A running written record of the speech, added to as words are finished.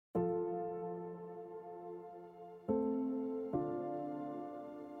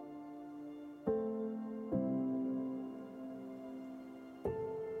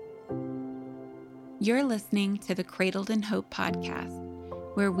You're listening to the Cradled in Hope podcast,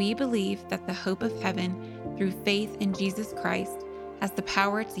 where we believe that the hope of heaven through faith in Jesus Christ has the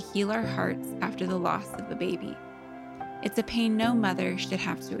power to heal our hearts after the loss of a baby. It's a pain no mother should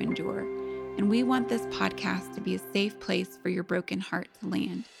have to endure, and we want this podcast to be a safe place for your broken heart to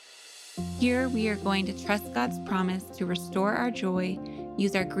land. Here, we are going to trust God's promise to restore our joy,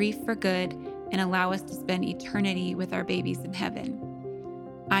 use our grief for good, and allow us to spend eternity with our babies in heaven.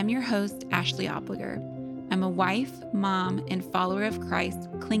 I'm your host, Ashley Obliger. I'm a wife, mom, and follower of Christ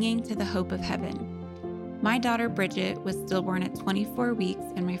clinging to the hope of heaven. My daughter, Bridget, was stillborn at 24 weeks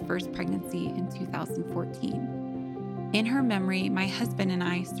in my first pregnancy in 2014. In her memory, my husband and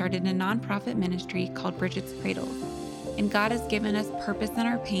I started a nonprofit ministry called Bridget's Cradles, and God has given us purpose in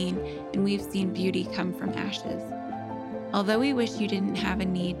our pain, and we've seen beauty come from ashes. Although we wish you didn't have a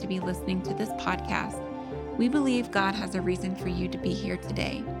need to be listening to this podcast, we believe God has a reason for you to be here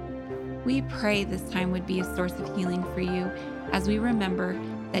today. We pray this time would be a source of healing for you as we remember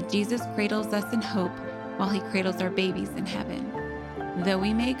that Jesus cradles us in hope while he cradles our babies in heaven. Though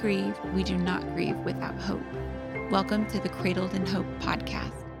we may grieve, we do not grieve without hope. Welcome to the Cradled in Hope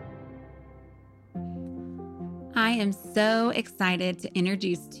podcast. I am so excited to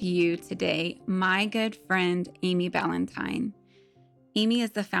introduce to you today my good friend, Amy Ballantyne. Amy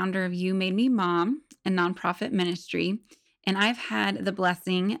is the founder of You Made Me Mom, a nonprofit ministry, and I've had the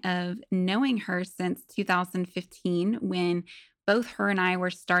blessing of knowing her since 2015 when both her and I were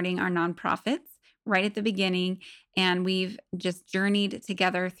starting our nonprofits right at the beginning, and we've just journeyed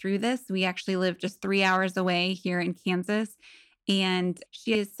together through this. We actually live just 3 hours away here in Kansas, and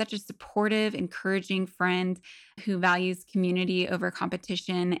she is such a supportive, encouraging friend who values community over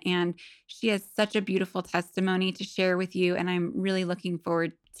competition, and she has such a beautiful testimony to share with you, and I'm really looking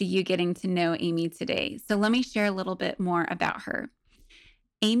forward to you getting to know Amy today. So let me share a little bit more about her.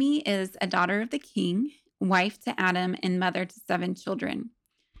 Amy is a daughter of the King, wife to Adam, and mother to 7 children.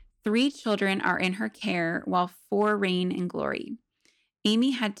 3 children are in her care, while 4 reign in glory.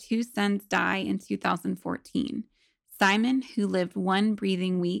 Amy had 2 sons die in 2014. Simon, who lived 1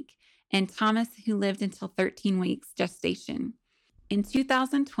 breathing week, and Thomas, who lived until 13 weeks gestation. In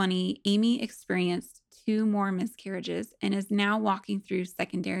 2020, Amy experienced 2 more miscarriages and is now walking through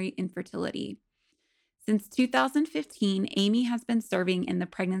secondary infertility. Since 2015, Amy has been serving in the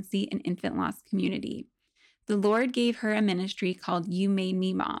pregnancy and infant loss community. The Lord gave her a ministry called You Made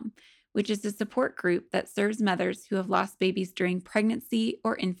Me Mom, which is a support group that serves mothers who have lost babies during pregnancy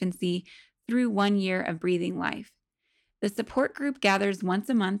or infancy through 1 year of breathing life. The support group gathers once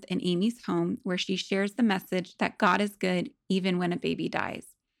a month in Amy's home where she shares the message that God is good even when a baby dies.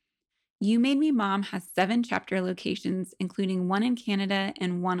 You Made Me Mom has 7 chapter locations, including 1 in Canada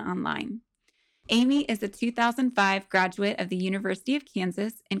and 1 online. Amy is a 2005 graduate of the University of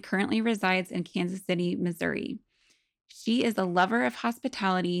Kansas and currently resides in Kansas City, Missouri. She is a lover of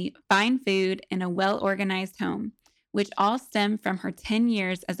hospitality, fine food, and a well-organized home, which all stem from her 10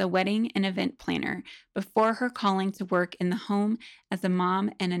 years as a wedding and event planner before her calling to work in the home as a mom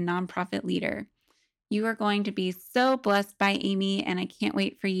and a nonprofit leader. You are going to be so blessed by Amy, and I can't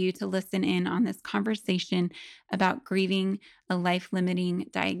wait for you to listen in on this conversation about grieving a life-limiting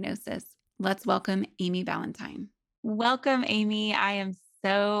diagnosis. Let's welcome Amy Ballantyne. Welcome, Amy. I am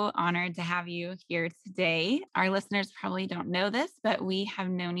so honored to have you here today. Our listeners probably don't know this, but we have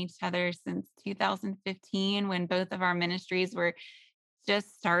known each other since 2015 when both of our ministries were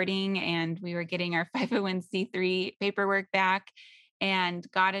just starting and we were getting our 501c3 paperwork back. And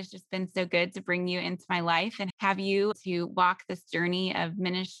God has just been so good to bring you into my life and have you to walk this journey of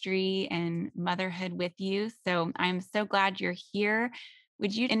ministry and motherhood with you. So I'm so glad you're here.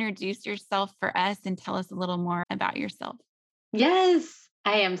 Would you introduce yourself for us and tell us a little more about yourself? Yes,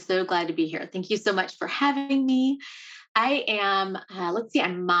 I am so glad to be here. Thank you so much for having me. I am,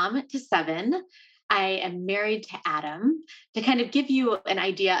 I'm mom to 7. I am married to Adam. To kind of give you an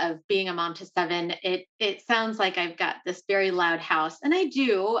idea of being a mom to 7, it sounds like I've got this very loud house, and I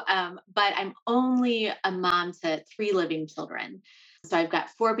do, but I'm only a mom to 3 living children. So I've got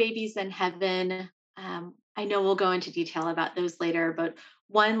 4 babies in heaven. I know we'll go into detail about those later, but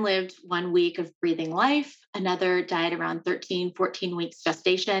one lived 1 week of breathing life. Another died around 13, 14 weeks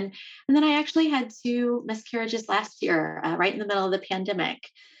gestation. And then I actually had 2 miscarriages last year, right in the middle of the pandemic.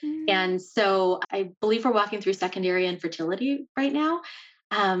 Mm. And so I believe we're walking through secondary infertility right now.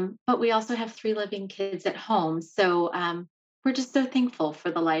 But we also have 3 living kids at home. So we're just so thankful for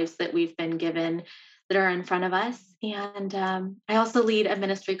the lives that we've been given that are in front of us. And I also lead a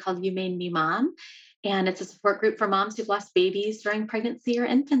ministry called You Made Me Mom. And it's a support group for moms who've lost babies during pregnancy or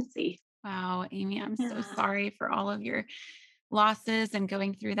infancy. Wow, Amy, I'm so Yeah. sorry for all of your losses and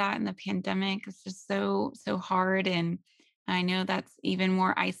going through that in the pandemic is just so hard. And I know that's even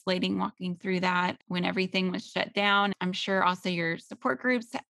more isolating walking through that when everything was shut down. I'm sure also your support groups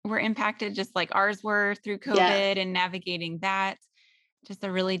were impacted just like ours were through Yes. COVID and navigating that. Just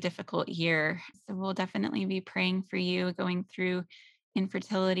a really difficult year. So we'll definitely be praying for you going through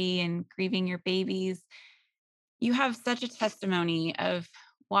infertility and grieving your babies. You have such a testimony of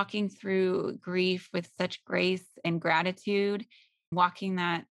walking through grief with such grace and gratitude, walking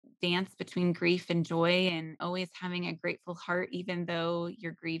that dance between grief and joy, and always having a grateful heart, even though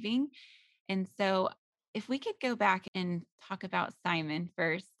you're grieving. And so, if we could go back and talk about Simon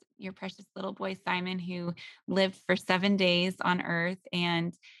first, your precious little boy, Simon, who lived for 7 days on earth,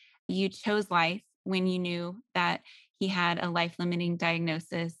 and you chose life when you knew that he had a life limiting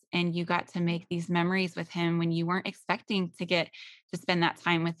diagnosis, and you got to make these memories with him when you weren't expecting to get to spend that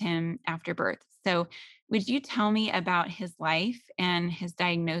time with him after birth. So, would you tell me about his life and his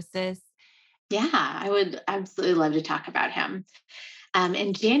diagnosis? Yeah, I would absolutely love to talk about him.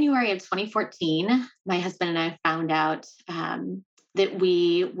 In January of 2014, my husband and I found out that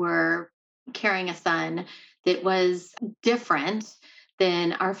we were carrying a son that was different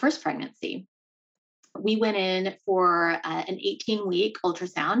than our first pregnancy. We went in for an 18-week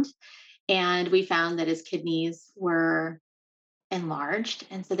ultrasound, and we found that his kidneys were enlarged.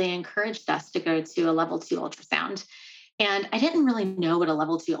 And so they encouraged us to go to a level 2 ultrasound. And I didn't really know what a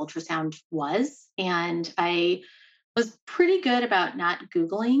level 2 ultrasound was. And I was pretty good about not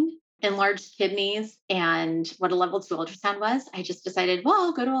Googling enlarged kidneys and what a level 2 ultrasound was. I just decided, well,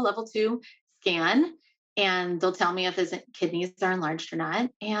 I'll go to a level 2 scan and they'll tell me if his kidneys are enlarged or not.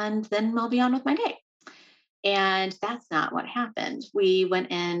 And then I'll be on with my day. And that's not what happened. We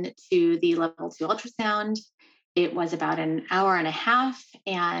went in to the level 2 ultrasound. It was about an hour and a half.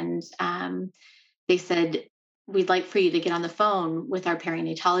 And they said, we'd like for you to get on the phone with our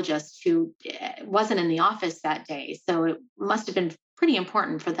perinatalogist who wasn't in the office that day. So it must have been pretty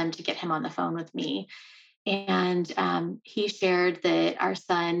important for them to get him on the phone with me. And he shared that our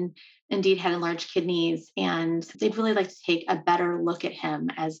son indeed had enlarged kidneys, and they'd really like to take a better look at him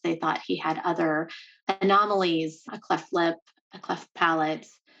as they thought he had other anomalies, a cleft lip, a cleft palate,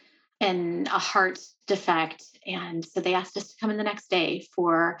 and a heart defect. And so they asked us to come in the next day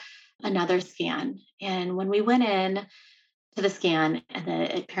for another scan. And when we went in to the scan, and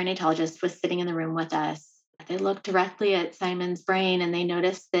the perinatalogist was sitting in the room with us, they looked directly at Simon's brain and they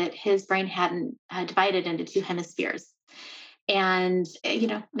noticed that his brain hadn't divided into two hemispheres. And,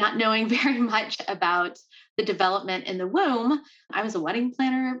 not knowing very much about the development in the womb, I was a wedding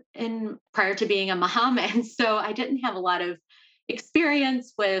planner prior to being a mom. And so I didn't have a lot of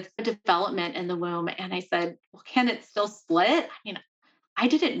experience with development in the womb. And I said, well, can it still split? I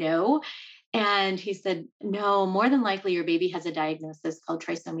didn't know. And he said, no, more than likely your baby has a diagnosis called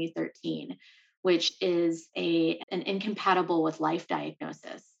trisomy 13, which is an incompatible with life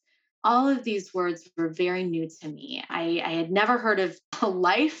diagnosis. All of these words were very new to me. I had never heard of a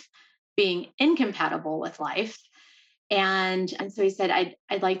life being incompatible with life. And so he said,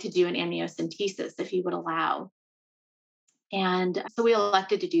 I'd like to do an amniocentesis if you would allow. And so we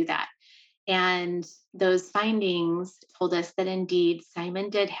elected to do that. And those findings told us that indeed Simon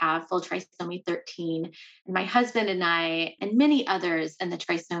did have full trisomy 13. And my husband and I, and many others in the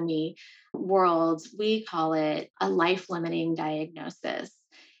trisomy world, we call it a life limiting diagnosis.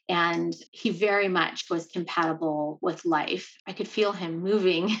 And he very much was compatible with life. I could feel him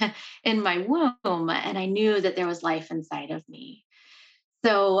moving in my womb, and I knew that there was life inside of me.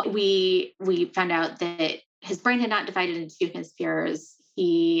 So we found out that his brain had not divided into two hemispheres.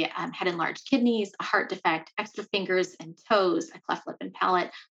 He had enlarged kidneys, a heart defect, extra fingers and toes, a cleft lip and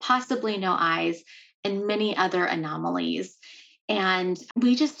palate, possibly no eyes, and many other anomalies. And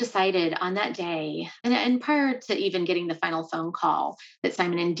we just decided on that day, and prior to even getting the final phone call, that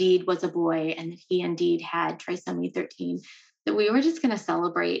Simon indeed was a boy and that he indeed had trisomy 13, that we were just going to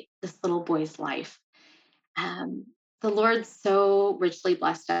celebrate this little boy's life. Um, the Lord so richly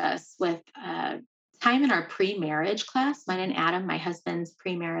blessed us with time in our pre-marriage class, mine and Adam, my husband's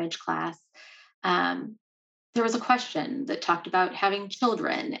pre-marriage class. Um, there was a question that talked about having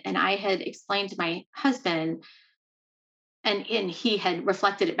children, and I had explained to my husband, and he had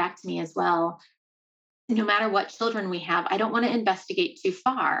reflected it back to me as well. No matter what children we have, I don't want to investigate too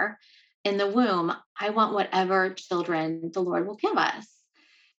far in the womb. I want whatever children the Lord will give us.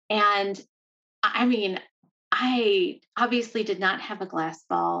 And I mean, I obviously did not have a glass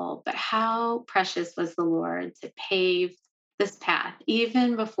ball, but how precious was the Lord to pave this path,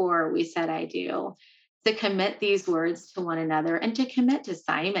 even before we said I do, to commit these words to one another and to commit to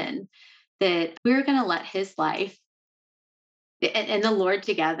Simon that we were going to let his life and the Lord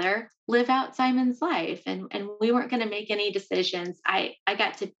together live out Simon's life. And we weren't going to make any decisions. I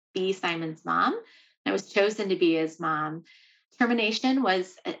got to be Simon's mom. I was chosen to be his mom. Termination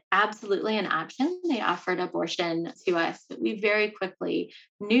was absolutely an option. They offered abortion to us, but we very quickly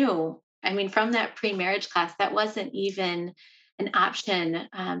knew. I mean, from that pre-marriage class, that wasn't even an option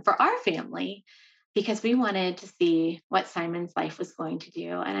for our family because we wanted to see what Simon's life was going to do.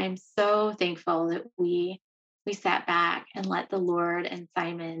 And I'm so thankful that we sat back and let the Lord and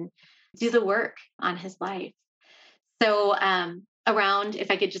Simon do the work on his life. So, around,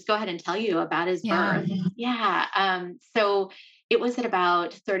 if I could just go ahead and tell you about his Yeah. birth. Yeah. So it was at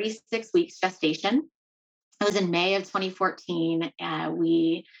about 36 weeks gestation. It was in May of 2014. I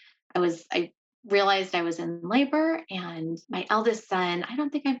realized I was in labor, and my eldest son, I don't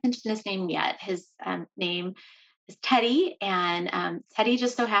think I've mentioned his name yet. His name is Teddy. And Teddy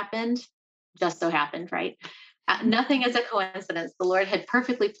just so happened, right? Nothing is a coincidence. The Lord had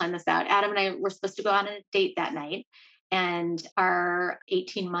perfectly planned this out. Adam and I were supposed to go on a date that night, and our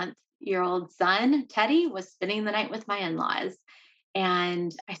 18-month-year-old son, Teddy, was spending the night with my in laws.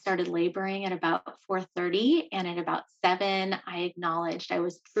 And I started laboring at about 4:30, and at about 7, I acknowledged I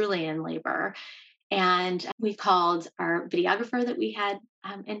was truly in labor. And we called our videographer that we had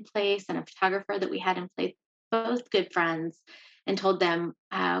in place and a photographer that we had in place, both good friends, and told them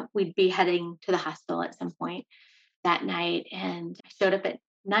we'd be heading to the hospital at some point that night. And I showed up at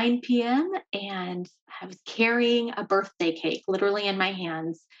 9 p.m. and I was carrying a birthday cake literally in my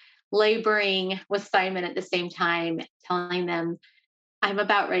hands, laboring with Simon at the same time, telling them I'm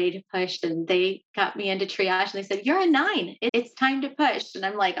about ready to push. And they got me into triage and they said, "You're a 9. It's time to push." And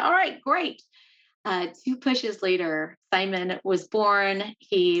I'm like, "All right, great." 2 pushes later, Simon was born.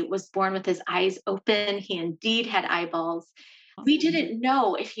 He was born with his eyes open. He indeed had eyeballs. We didn't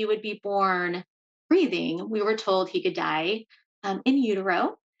know if he would be born breathing. We were told he could die in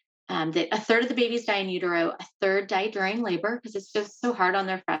utero. That a third of the babies die in utero, a third die during labor because it's just so hard on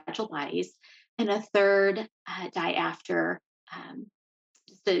their fragile bodies, and a third die after, um,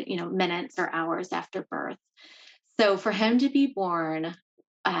 just minutes or hours after birth. So for him to be born,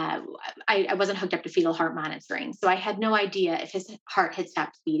 I wasn't hooked up to fetal heart monitoring, so I had no idea if his heart had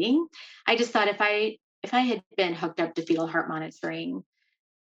stopped beating. I just thought if I had been hooked up to fetal heart monitoring,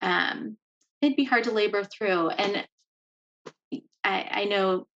 um, it'd be hard to labor through. And I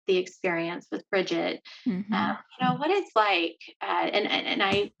know the experience with Bridget. Hmm. What it's like. And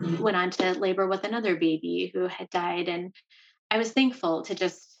I went on to labor with another baby who had died, and I was thankful to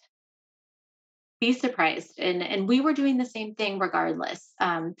just be surprised. And we were doing the same thing regardless.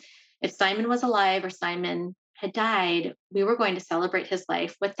 If Simon was alive or Simon had died, we were going to celebrate his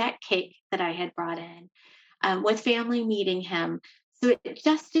life with that cake that I had brought in, with family meeting him. So it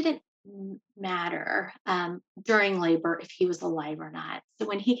just didn't matter during labor if he was alive or not. So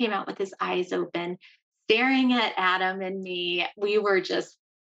when he came out with his eyes open, staring at Adam and me, we were just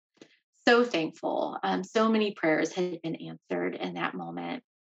so thankful. So many prayers had been answered in that moment.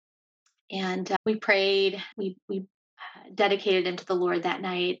 And we prayed, we dedicated him to the Lord that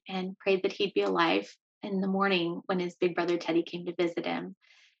night and prayed that he'd be alive in the morning when his big brother Teddy came to visit him.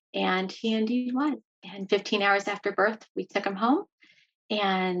 And he indeed was. And 15 hours after birth, we took him home.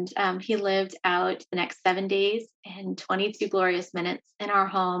 And he lived out the next 7 days and 22 glorious minutes in our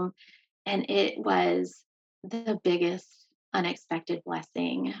home. And it was the biggest unexpected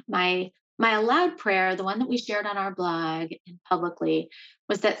blessing. My aloud prayer, the one that we shared on our blog and publicly,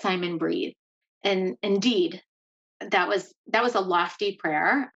 was that Simon breathed. And indeed, that was a lofty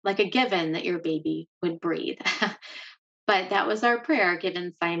prayer, like a given that your baby would breathe. But that was our prayer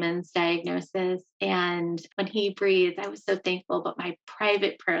given Simon's diagnosis. And when he breathed, I was so thankful. But my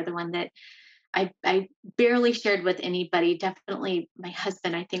private prayer, the one that I barely shared with anybody, definitely my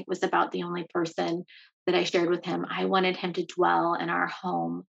husband, I think, was about the only person that I shared with him. I wanted him to dwell in our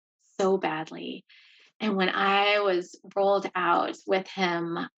home so badly. And when I was rolled out with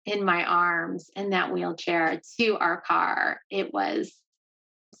him in my arms in that wheelchair to our car, it was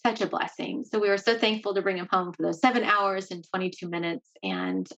such a blessing. So we were so thankful to bring him home for those 7 hours and 22 minutes.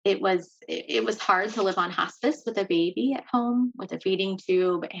 And it was hard to live on hospice with a baby at home with a feeding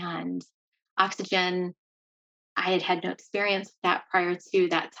tube and oxygen. I had had no experience with that prior to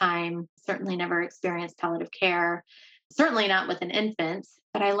that time. Certainly never experienced palliative care. Certainly not with an infant.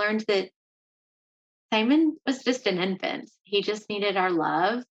 But I learned that Simon was just an infant. He just needed our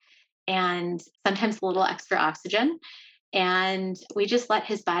love and sometimes a little extra oxygen. And we just let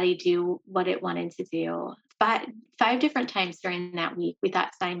his body do what it wanted to do. Five different times during that week, we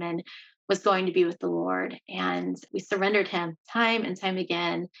thought Simon was going to be with the Lord, and we surrendered him time and time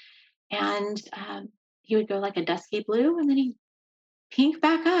again. And he would go like a dusky blue, and then he pink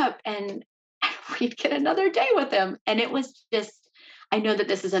back up and we'd get another day with him. And it was just, I know that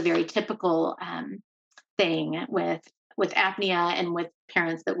this is a very typical thing with apnea and with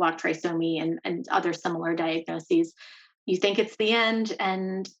parents that walk trisomy and other similar diagnoses. You think it's the end,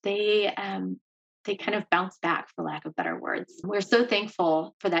 and they kind of bounce back, for lack of better words. We're so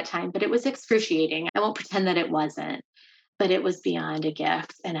thankful for that time, but it was excruciating. I won't pretend that it wasn't, but it was beyond a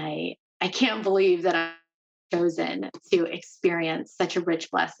gift. And I can't believe that I chosen to experience such a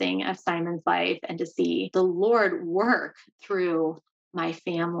rich blessing of Simon's life and to see the Lord work through my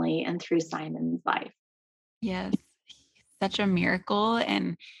family and through Simon's life. Yes, such a miracle.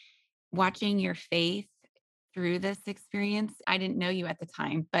 And watching your faith through this experience, I didn't know you at the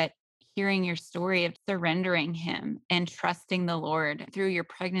time, but hearing your story of surrendering him and trusting the Lord through your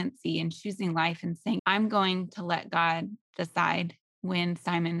pregnancy and choosing life and saying, I'm going to let God decide when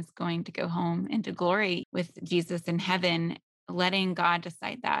Simon is going to go home into glory with Jesus in heaven, letting God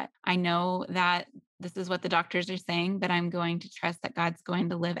decide that. I know that this is what the doctors are saying, but I'm going to trust that God's going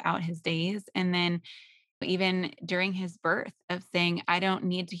to live out his days. And then even during his birth, of saying, I don't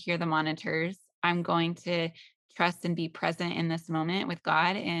need to hear the monitors. I'm going to trust and be present in this moment with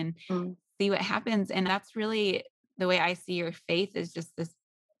God and Mm. see what happens. And that's really the way I see your faith, is just this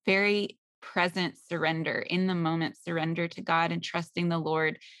very present surrender, in the moment surrender to God and trusting the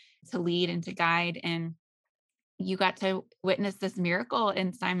Lord to lead and to guide. And you got to witness this miracle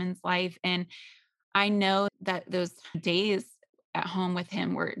in Simon's life. And I know that those days at home with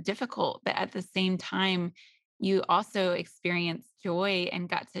him were difficult, but at the same time, you also experienced joy and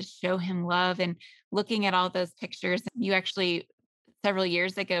got to show him love. And looking at all those pictures, you actually several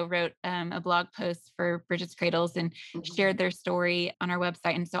years ago wrote a blog post for Bridget's Cradles and Mhm. shared their story on our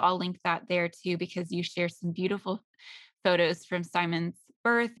website. And so I'll link that there too, because you share some beautiful photos from Simon's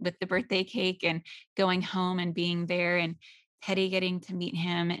birth with the birthday cake and going home and being there, and Teddy getting to meet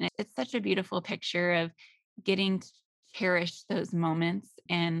him. And it's such a beautiful picture of getting to cherish those moments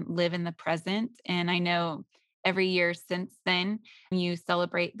and live in the present. And I know every year since then, you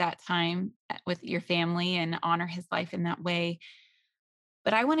celebrate that time with your family and honor his life in that way.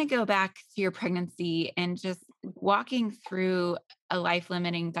 But I want to go back to your pregnancy and just walking through a life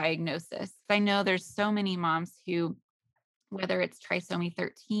limiting diagnosis. I know there's so many moms who, whether it's trisomy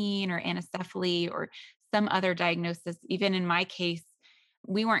 13 or anencephaly or some other diagnosis. Even in my case,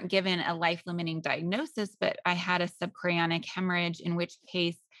 we weren't given a life limiting diagnosis, but I had a subchorionic hemorrhage, in which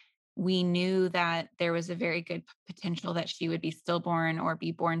case we knew that there was a very good potential that she would be stillborn or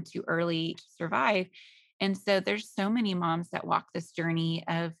be born too early to survive. And so there's so many moms that walk this journey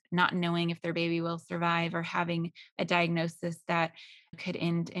of not knowing if their baby will survive, or having a diagnosis that could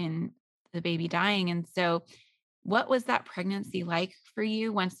end in the baby dying. And so what was that pregnancy like for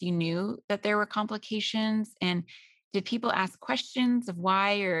you once you knew that there were complications? And did people ask questions of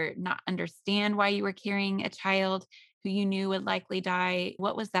why, or not understand why you were carrying a child who you knew would likely die?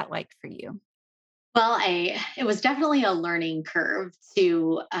 What was that like for you? Well, it was definitely a learning curve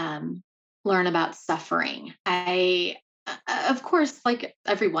to learn about suffering. Of course, like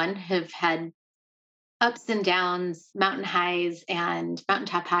everyone, have had ups and downs, mountain highs and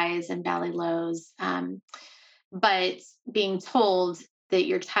mountaintop highs and valley lows. But being told that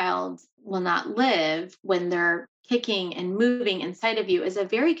your child will not live when they're kicking and moving inside of you is a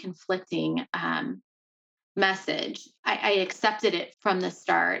very conflicting message. I accepted it from the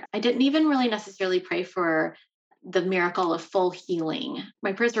start. I didn't even really necessarily pray for the miracle of full healing.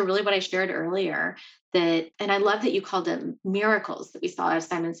 My prayers were really what I shared earlier, that, and I love that you called them miracles that we saw out of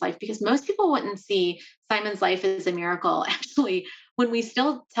Simon's life, because most people wouldn't see Simon's life as a miracle. Actually, when we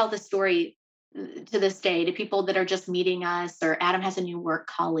still tell the story to this day to people that are just meeting us, or Adam has a new work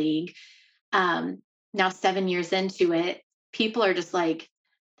colleague, now 7 years into it, people are just like,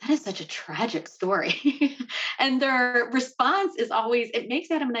 that is such a tragic story. And their response is always, it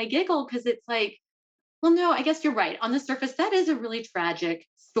makes Adam and I giggle, because it's like, well, no, I guess you're right. On the surface, that is a really tragic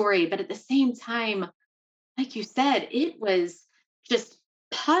story. But at the same time, like you said, it was just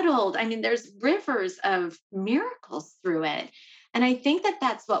puddled. I mean, there's rivers of miracles through it. And I think that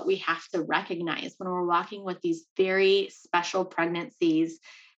that's what we have to recognize when we're walking with these very special pregnancies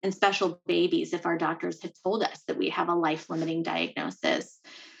and special babies, if our doctors have told us that we have a life limiting diagnosis.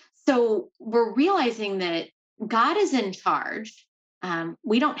 So we're realizing that God is in charge.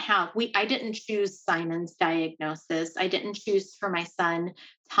 We don't have, I didn't choose Simon's diagnosis. I didn't choose for my son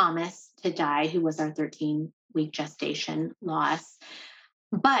Thomas to die, who was our 13-week gestation loss.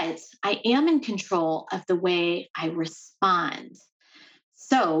 But I am in control of the way I respond.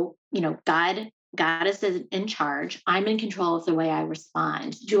 So, God is in charge. I'm in control of the way I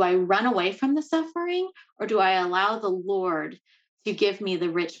respond. Do I run away from the suffering, or do I allow the Lord to give me the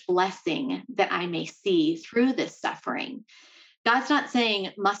rich blessing that I may see through this suffering. God's not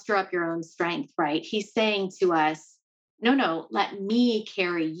saying muster up your own strength, right? He's saying to us, no, no, let me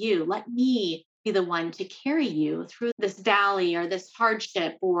carry you. Let me be the one to carry you through this valley or this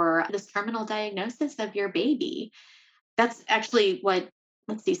hardship or this terminal diagnosis of your baby. That's actually what,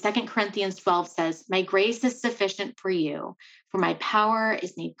 let's see, Second Corinthians 12 says, my grace is sufficient for you, for my power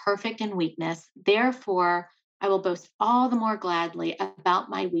is made perfect in weakness. Therefore, I will boast all the more gladly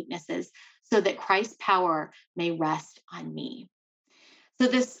about my weaknesses so that Christ's power may rest on me. So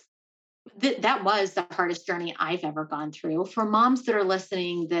that was the hardest journey I've ever gone through. For moms that are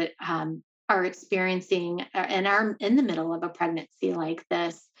listening that are experiencing and are in the middle of a pregnancy like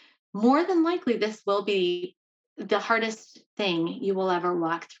this, more than likely this will be the hardest thing you will ever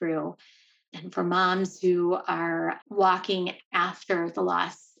walk through. And for moms who are walking after the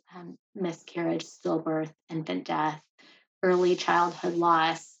loss, miscarriage, stillbirth, infant death, early childhood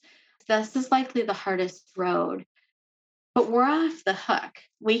loss, this is likely the hardest road, but we're off the hook.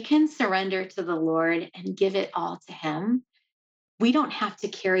 We can surrender to the Lord and give it all to Him. We don't have to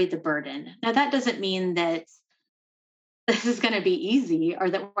carry the burden. Now, that doesn't mean that this is going to be easy or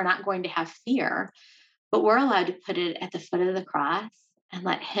that we're not going to have fear, but we're allowed to put it at the foot of the cross and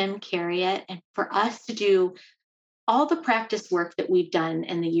let Him carry it. And for us to do all the practice work that we've done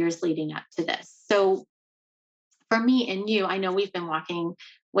in the years leading up to this. So, for me and you, I know we've been walking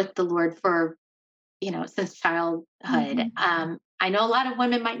with the Lord for since childhood. Mhm. I know a lot of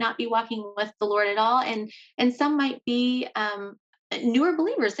women might not be walking with the Lord at all, and some might be newer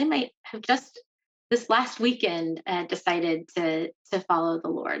believers. They might have just this last weekend decided to follow the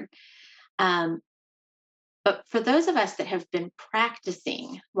Lord. Um, but for those of us that have been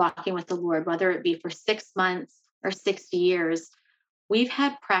practicing walking with the Lord, whether it be for 6 months or 60 years, we've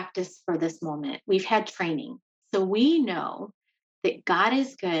had practice for this moment. We've had training, so we know that God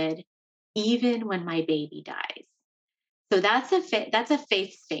is good even when my baby dies. So that's a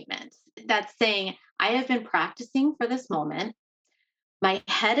faith statement. That's saying I have been practicing for this moment. My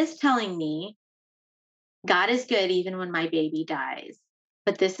head is telling me God is good even when my baby dies.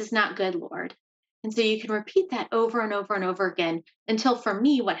 But this is not good, Lord. And so you can repeat that over and over and over again until for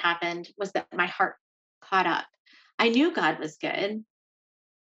me what happened was that my heart caught up. I knew God was good,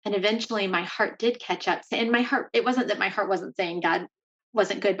 and eventually my heart did catch up. And my heart, it wasn't that my heart wasn't saying God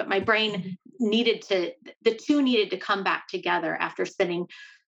wasn't good, but my brain needed to, the two needed to come back together after spending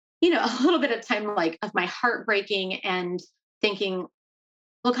a little bit of time like of my heart breaking and thinking,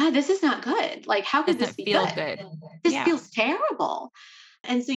 well, God, this is not good. Like, how could this Doesn't be feel good? good. This Yeah. feels terrible.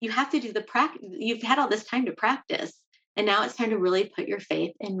 And so you have to do the practice. You've had all this time to practice. And now it's time to really put your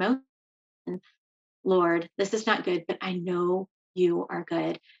faith in motion. Lord, this is not good, but I know you are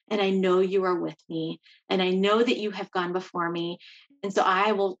good. And I know you are with me. And I know that you have gone before me. And so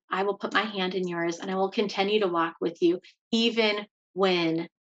I will put my hand in yours and I will continue to walk with you, even when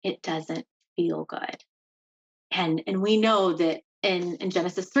it doesn't feel good. And we know that in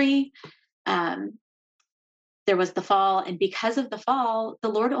Genesis 3, um, there was the fall. And because of the fall, the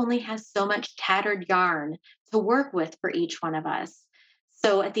Lord only has so much tattered yarn to work with for each one of us.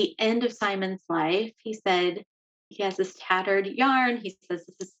 So at the end of Simon's life, he said, he has this tattered yarn. He says,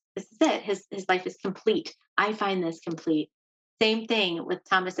 this is it. His life is complete. I find this complete. Same thing with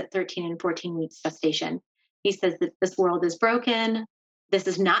Thomas at 13 and 14 weeks gestation. He says that this world is broken. This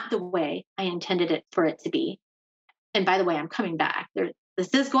is not the way I intended it for it to be. And by the way, I'm coming back.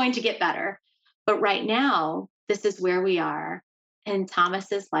 This is going to get better. But right now, this is where we are. And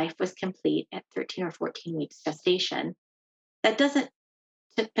Thomas's life was complete at 13 or 14 weeks gestation. That doesn't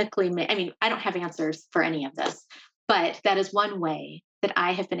typically make, I mean, I don't have answers for any of this, but that is one way that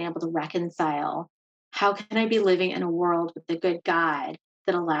I have been able to reconcile. How can I be living in a world with the good God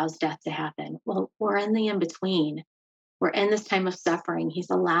that allows death to happen? Well, we're in the in between. We're in this time of suffering.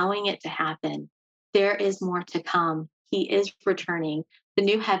 He's allowing it to happen. There is more to come. He is returning. The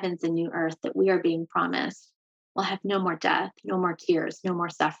new heavens and new earth that we are being promised will have no more death, no more tears, no more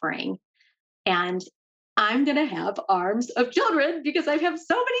suffering. And I'm going to have arms of children because I have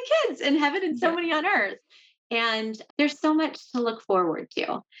so many kids in heaven and so Yeah. many on earth. And there's so much to look forward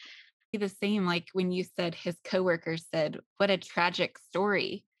to. The same, like when you said his coworkers said, what a tragic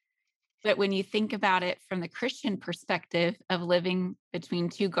story. But when you think about it from the Christian perspective of living between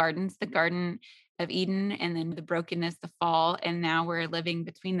two gardens, the Garden of Eden and then the brokenness, the fall, and now we're living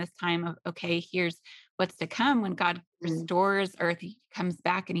between this time of, okay, here's what's to come when God Mm. restores earth. He comes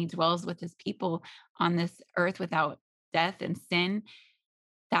back and he dwells with his people on this earth without death and sin.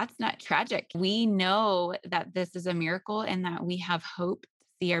 That's not tragic. We know that this is a miracle and that we have hope to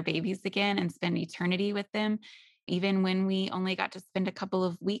see our babies again and spend eternity with them. Even when we only got to spend a couple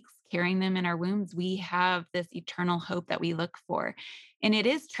of weeks carrying them in our wombs, we have this eternal hope that we look for. And it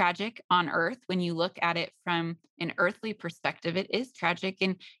is tragic on earth when you look at it from an earthly perspective. It is tragic.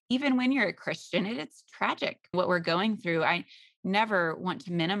 And even when you're a Christian, it's tragic what we're going through. I never want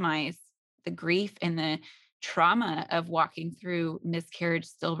to minimize the grief and the trauma of walking through miscarriage,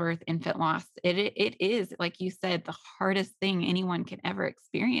 stillbirth, infant loss. It is, like you said, the hardest thing anyone can ever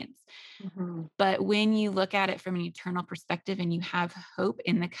experience. Mhm. But when you look at it from an eternal perspective and you have hope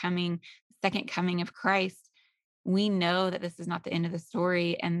in the second coming of Christ, we know that this is not the end of the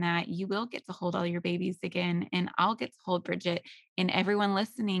story and that you will get to hold all your babies again. And I'll get to hold Bridget, and everyone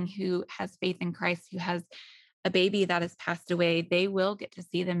listening who has faith in Christ, who has a baby that has passed away, they will get to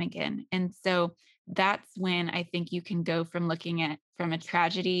see them again. And so that's when I think you can go from looking at from a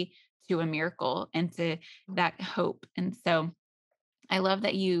tragedy to a miracle and to that hope. And so I love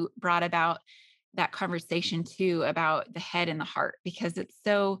that you brought about that conversation too about the head and the heart, because it's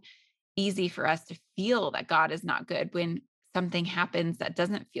so easy for us to feel that God is not good when something happens that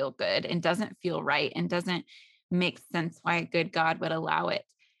doesn't feel good and doesn't feel right and doesn't make sense why a good God would allow it.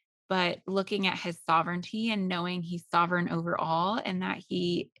 But looking at his sovereignty and knowing he's sovereign over all and that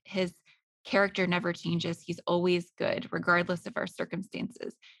his character never changes. He's always good, regardless of our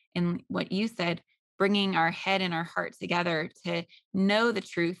circumstances. And what you said, bringing our head and our heart together to know the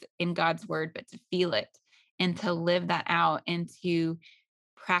truth in God's word, but to feel it and to live that out and to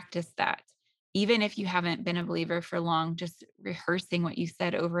practice that. Even if you haven't been a believer for long, just rehearsing what you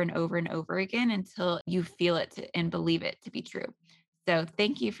said over and over and over again until you feel it and believe it to be true. So,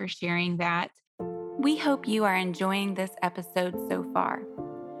 thank you for sharing that. We hope you are enjoying this episode so far.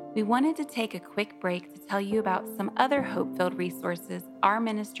 We wanted to take a quick break to tell you about some other hope filled resources our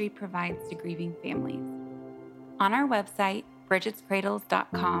ministry provides to grieving families. On our website,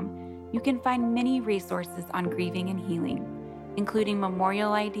 bridgetscradles.com, you can find many resources on grieving and healing, including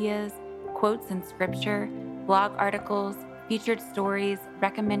memorial ideas, quotes in scripture, blog articles, featured stories,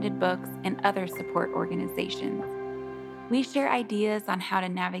 recommended books, and other support organizations. We share ideas on how to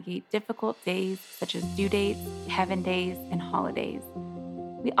navigate difficult days such as due dates, heaven days, and holidays.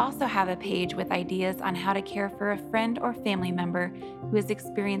 We also have a page with ideas on how to care for a friend or family member who has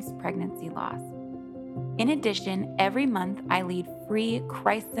experienced pregnancy loss. In addition, every month I lead free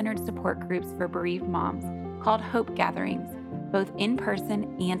Christ-centered support groups for bereaved moms called Hope Gatherings, both in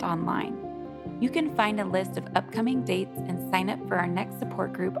person and online. You can find a list of upcoming dates and sign up for our next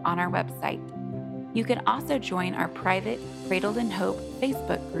support group on our website. You can also join our private Cradled in Hope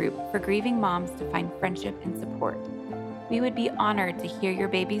Facebook group for grieving moms to find friendship and support. We would be honored to hear your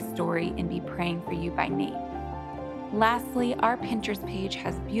baby's story and be praying for you by name. Lastly, our Pinterest page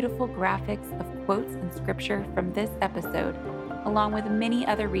has beautiful graphics of quotes and scripture from this episode, along with many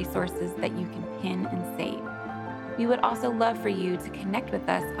other resources that you can pin and save. We would also love for you to connect with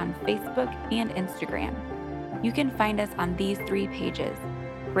us on Facebook and Instagram. You can find us on these 3 pages: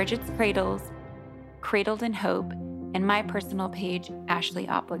 Bridget's Cradles, Cradled in Hope, and my personal page, Ashley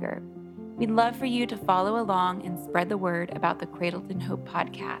Opliger. We'd love for you to follow along and spread the word about the Cradled in Hope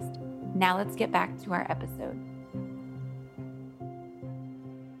podcast. Now let's get back to our episode.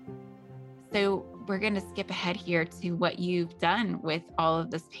 So we're going to skip ahead here to what you've done with all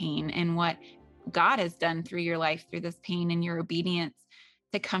of this pain and what God has done through your life, through this pain and your obedience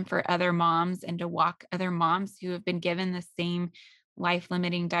to comfort other moms and to walk other moms who have been given the same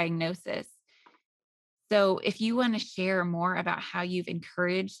life-limiting diagnosis. So if you want to share more about how you've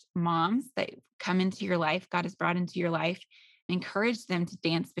encouraged moms that come into your life, God has brought into your life, encourage them to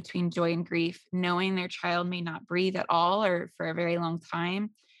dance between joy and grief, knowing their child may not breathe at all or for a very long time.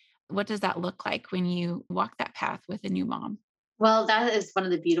 What does that look like when you walk that path with a new mom? Well, that is one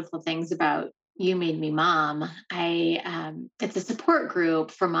of the beautiful things about You Made Me Mom. It's a support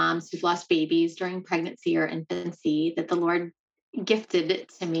group for moms who've lost babies during pregnancy or infancy that the Lord gifted it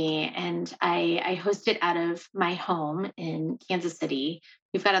to me, and I host it out of my home in Kansas City.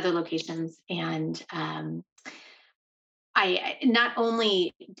 We've got other locations, and not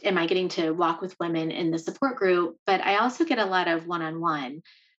only am I getting to walk with women in the support group, but I also get a lot of one-on-one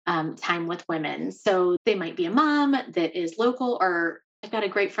time with women. So they might be a mom that is local, or I've got a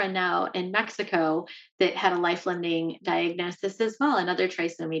great friend now in Mexico that had a life-limiting diagnosis as well, another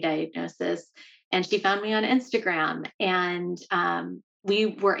trisomy diagnosis. And she found me on Instagram, and we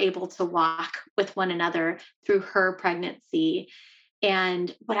were able to walk with one another through her pregnancy.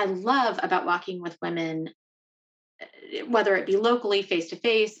 And what I love about walking with women, whether it be locally, face to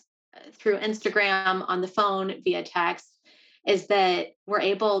face, through Instagram, on the phone, via text, is that we're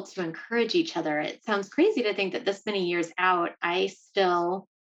able to encourage each other. It sounds crazy to think that this many years out, I still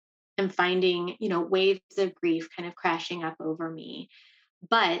am finding, waves of grief kind of crashing up over me.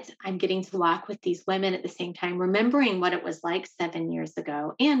 But I'm getting to walk with these women at the same time, remembering what it was like 7 years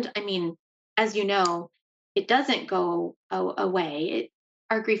ago. And I mean, as you know, it doesn't go away.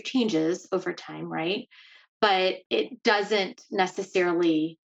 Our grief changes over time, right? But it doesn't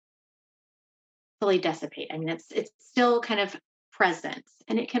necessarily fully dissipate. I mean, it's still kind of present,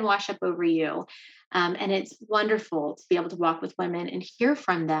 and it can wash up over you. And it's wonderful to be able to walk with women and hear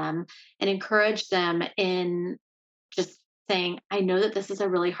from them and encourage them in just saying, I know that this is a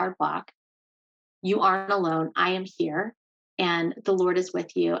really hard walk. You aren't alone. I am here, and the Lord is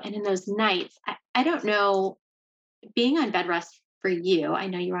with you. And in those nights, I don't know, being on bed rest for you, I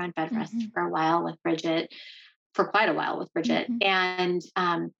know you were on bed rest Mhm. for a while with Bridget, for quite a while with Bridget. Mhm. And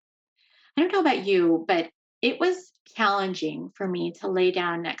I don't know about you, but it was challenging for me to lay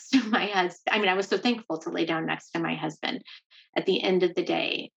down next to my husband. I mean, I was so thankful to lay down next to my husband at the end of the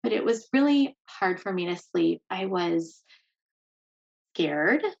day, but it was really hard for me to sleep. I was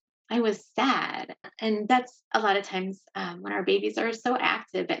scared. I was sad. And that's a lot of times when our babies are so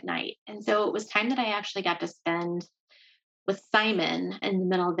active at night. And so it was time that I actually got to spend with Simon in the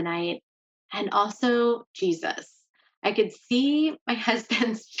middle of the night and also Jesus. I could see my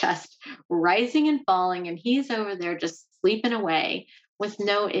husband's chest rising and falling, and he's over there just sleeping away with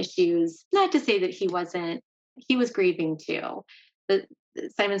no issues. Not to say that he was grieving too. But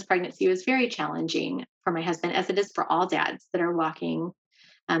Simon's pregnancy was very challenging for my husband, as it is for all dads that are walking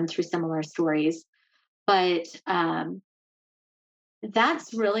through similar stories. But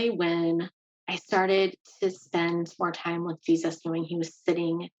that's really when I started to spend more time with Jesus, knowing he was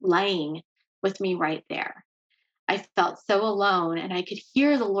laying with me right there. I felt so alone, and I could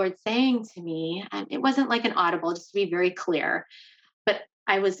hear the Lord saying to me, it wasn't like an audible, just to be very clear, but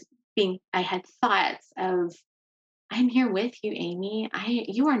I had thoughts of, I'm here with you, Amy.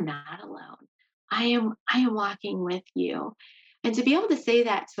 You are not alone. I am walking with you. And to be able to say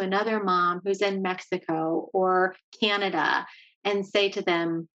that to another mom who's in Mexico or Canada and say to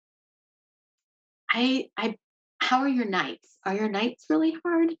them, I how are your nights? Are your nights really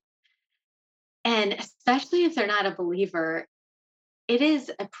hard? And especially if they're not a believer, it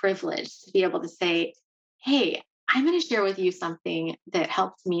is a privilege to be able to say, hey, I'm going to share with you something that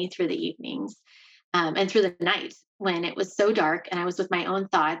helped me through the evenings and through the night when it was so dark and I was with my own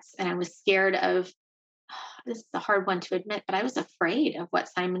thoughts and I was scared of, this is a hard one to admit, but I was afraid of what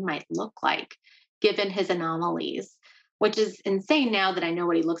Simon might look like given his anomalies, which is insane now that I know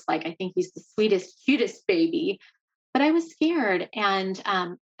what he looks like. I think he's the sweetest, cutest baby, but I was scared. And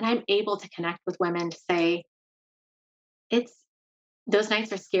I'm able to connect with women to say, it's those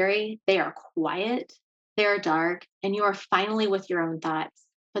nights are scary. They are quiet. They are dark, and you are finally with your own thoughts.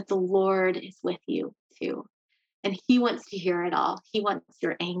 But the Lord is with you too. And He wants to hear it all. He wants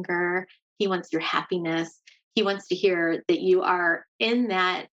your anger. He wants your happiness. He wants to hear that you are in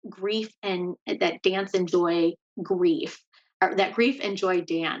that grief and that dance and joy grief, or that grief and joy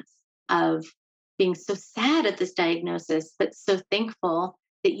dance of being so sad at this diagnosis, but so thankful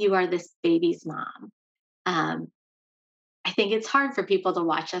that you are this baby's mom. Um, I think it's hard for people to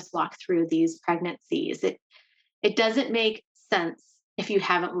watch us walk through these pregnancies. It doesn't make sense if you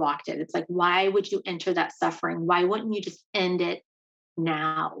haven't walked it. It's like, why would you enter that suffering? Why wouldn't you just end it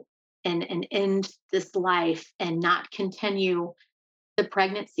now and end this life and not continue the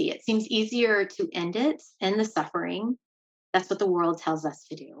pregnancy? It seems easier to end it in the suffering. That's what the world tells us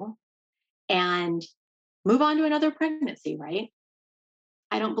to do. And move on to another pregnancy, right?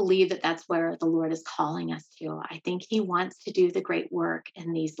 I don't believe that that's where the Lord is calling us to. I think He wants to do the great work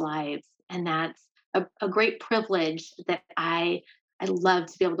in these lives. And that's a great privilege that I love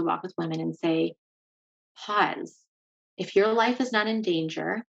to be able to walk with women and say, pause. If your life is not in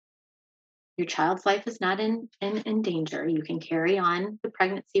danger, your child's life is not in danger, you can carry on the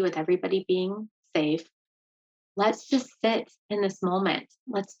pregnancy with everybody being safe. Let's just sit in this moment.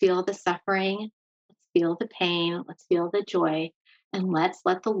 Let's feel the suffering. Let's feel the pain. Let's feel the joy. And let's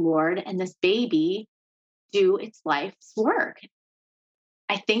let the Lord and this baby do its life's work.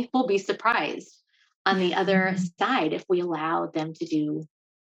 I think we'll be surprised on the other side if we allow them to do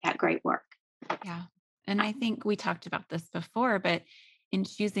that great work. Yeah. And I think we talked about this before, but in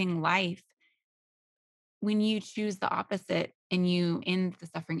choosing life, when you choose the opposite and you end the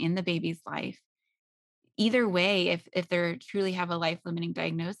suffering in the baby's life, either way, if they truly have a life limiting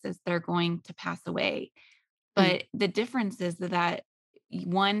diagnosis, they're going to pass away. Mm. But the difference is that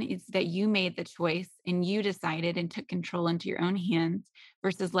one is that you made the choice and you decided and took control into your own hands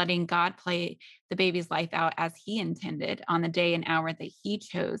versus letting God play the baby's life out as He intended on the day and hour that He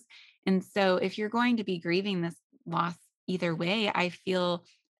chose. And so, if you're going to be grieving this loss either way, I feel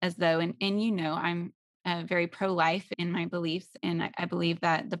as though, and I'm very pro-life in my beliefs, and I believe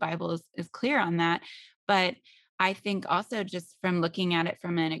that the Bible is clear on that. But I think also just from looking at it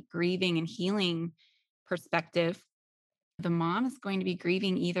from a grieving and healing perspective, the mom is going to be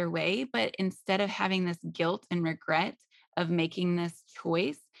grieving either way, but instead of having this guilt and regret of making this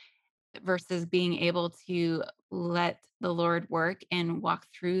choice versus being able to let the Lord work and walk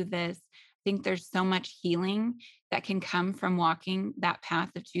through this, I think there's so much healing that can come from walking that path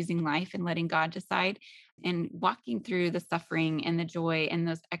of choosing life and letting God decide and walking through the suffering and the joy and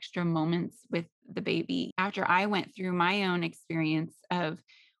those extra moments with the baby. After I went through my own experience of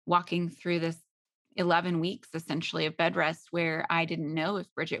walking through this 11 weeks essentially of bed rest where I didn't know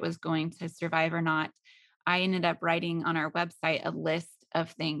if Bridget was going to survive or not, I ended up writing on our website a list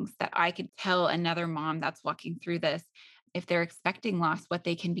of things that I could tell another mom that's walking through this, if they're expecting loss, what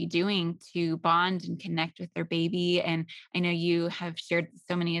they can be doing to bond and connect with their baby. And I know you have shared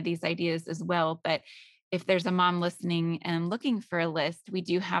so many of these ideas as well, but if there's a mom listening and looking for a list, we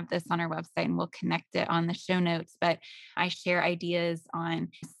do have this on our website and we'll connect it on the show notes. But I share ideas on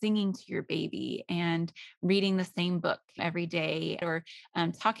singing to your baby and reading the same book every day, or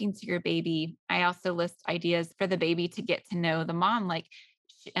talking to your baby. I also list ideas for the baby to get to know the mom, like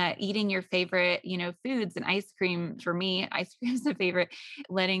eating your favorite, foods and ice cream. For me, ice cream is a favorite.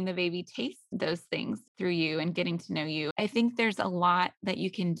 Letting the baby taste those things through you and getting to know you. I think there's a lot that you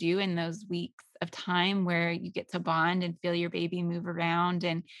can do in those weeks of time where you get to bond and feel your baby move around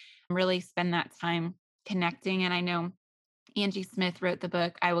and really spend that time connecting. And I know Angie Smith wrote the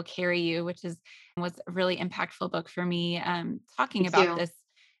book "I Will Carry You," which was a really impactful book for me, Me talking about too. this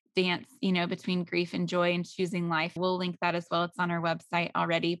dance, between grief and joy and choosing life. We'll link that as well. It's on our website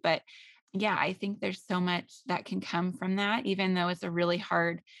already. But yeah, I think there's so much that can come from that, even though it's a really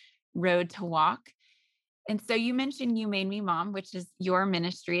hard road to walk. And so you mentioned You Made Me Mom, which is your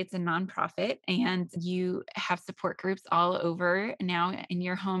ministry. It's a nonprofit, and you have support groups all over now in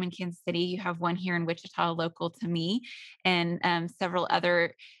your home in Kansas City. You have one here in Wichita, local to me, and several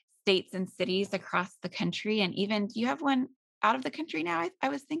other states and cities across the country. And even, do you have one out of the country now? I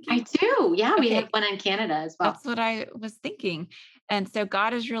was I thinking. do. Yeah, we have Okay. one in Canada as well. That's what I was thinking. And so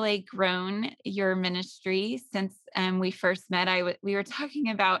God has really grown your ministry since we first met. We were talking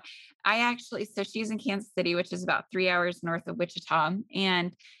about, so she's in Kansas City, which is about 3 hours north of Wichita.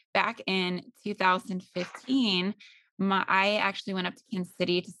 And back in 2015, I actually went up to Kansas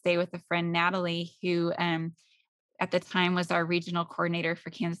City to stay with a friend, Natalie, who at the time was our regional coordinator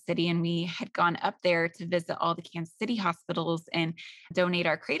for Kansas City. And we had gone up there to visit all the Kansas City hospitals and donate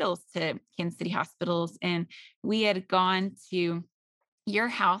our cradles to Kansas City hospitals. And we had gone to your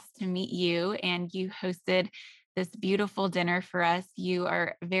house to meet you, and you hosted this beautiful dinner for us. You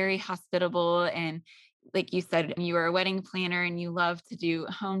are very hospitable, and like you said, you are a wedding planner and you love to do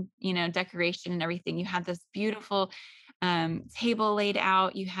home, decoration and everything. You had this beautiful table laid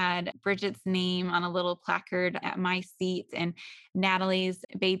out. You had Bridget's name on a little placard at my seat, and Natalie's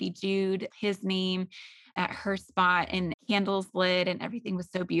baby Jude, his name at her spot, and candles lit, and everything was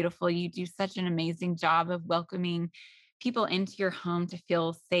so beautiful. You do such an amazing job of welcoming people into your home to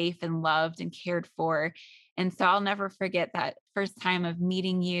feel safe and loved and cared for. And so I'll never forget that first time of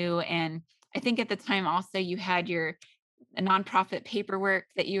meeting you. And I think at the time also you had your nonprofit paperwork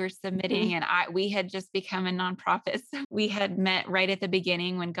that you were submitting, Mhm. and we had just become a nonprofit. So we had met right at the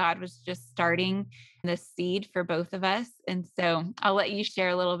beginning when God was just starting the seed for both of us. And so I'll let you share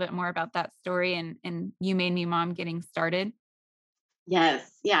a little bit more about that story and You Made Me Mom getting started.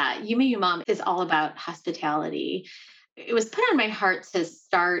 Yes. Yeah. You Made Me Mom is all about hospitality. It was put on my heart to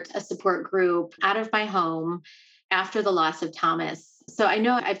start a support group out of my home after the loss of Thomas. So I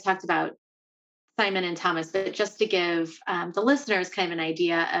know I've talked about Simon and Thomas, but just to give the listeners kind of an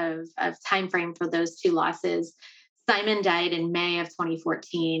idea of time frame for those two losses, Simon died in May of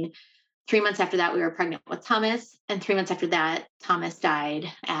 2014. 3 months after that, we were pregnant with Thomas. And 3 months after that, Thomas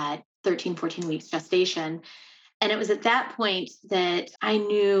died at 13, 14 weeks gestation. And it was at that point that I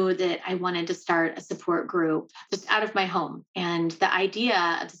knew that I wanted to start a support group just out of my home. And the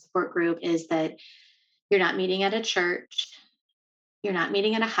idea of the support group is that you're not meeting at a church, you're not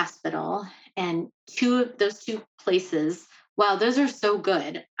meeting at a hospital. And those two places, while those are so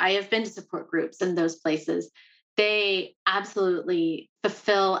good, I have been to support groups in those places. They absolutely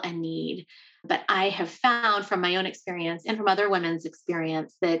fulfill a need. But I have found from my own experience and from other women's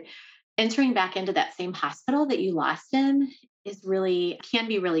experience that entering back into that same hospital that you lost in can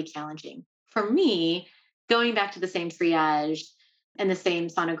be really challenging. For me, going back to the same triage and the same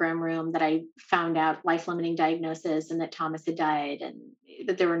sonogram room that I found out life limiting diagnosis and that Thomas had died and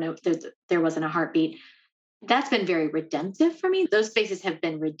that there wasn't a heartbeat. that's been very redemptive for me. Those spaces have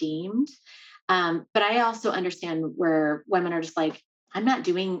been redeemed. But I also understand where women are just like, I'm not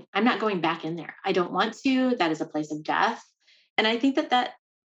going back in there. I don't want to. That is a place of death. And I think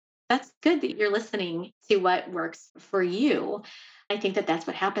that's good that you're listening to what works for you. I think that that's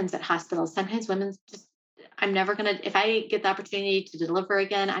what happens at hospitals. Sometimes women just, I'm never going to, if I get the opportunity to deliver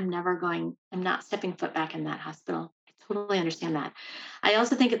again, I'm not stepping foot back in that hospital. I totally understand that. I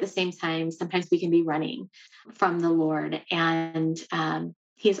also think at the same time, sometimes we can be running from the Lord, and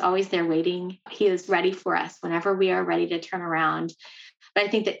He is always there waiting. He is ready for us whenever we are ready to turn around. But I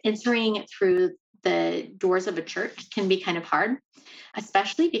think that entering through the doors of a church can be kind of hard,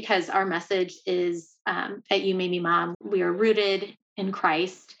 especially because our message is at You Made Me Mom. We are rooted in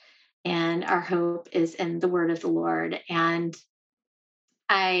Christ, and our hope is in the word of the Lord. And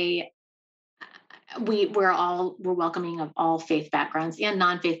I, we're welcoming of all faith backgrounds and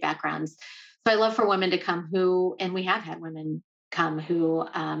non-faith backgrounds. So I love for women to come who, and we have had women come who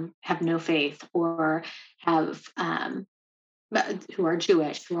have no faith or have who are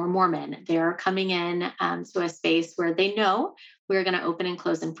Jewish, who are Mormon. They're coming in to a space where they know we're going to open and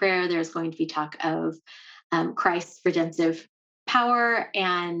close in prayer. There's going to be talk of Christ's redemptive power.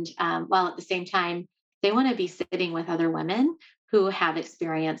 And while at the same time, they want to be sitting with other women who have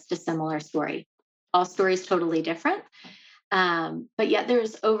experienced a similar story. All stories totally different, but yet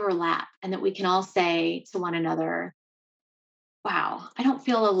there's overlap, and that we can all say to one another, wow, I don't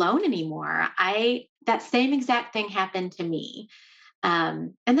feel alone anymore. That same exact thing happened to me.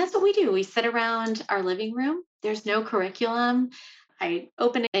 And that's what we do. We sit around our living room. There's no curriculum. I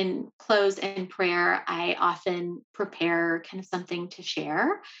open and close in prayer. I often prepare kind of something to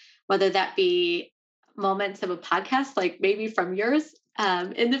share, whether that be moments of a podcast, like maybe from yours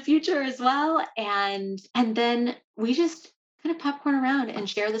in the future as well. And then we just kind of popcorn around and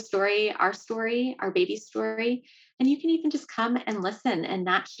share the story, our baby's story. And you can even just come and listen and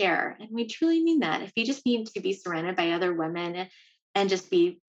not share. And we truly mean that. If you just need to be surrounded by other women and just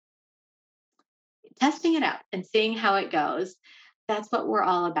be testing it out and seeing how it goes, that's what we're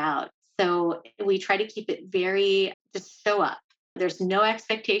all about. So we try to keep it very just show up. There's no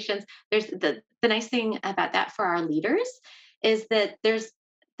expectations. There's the nice thing about that for our leaders is that there's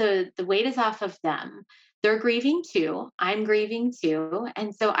the weight is off of them. They're grieving too. I'm grieving too.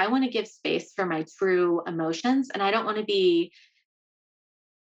 And so I want to give space for my true emotions. And I don't want to be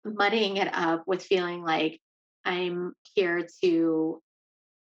muddying it up with feeling like I'm here to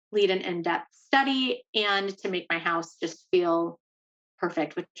lead an in-depth study and to make my house just feel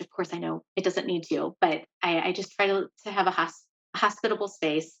perfect, which of course I know it doesn't need to, but I just try to have a hospitable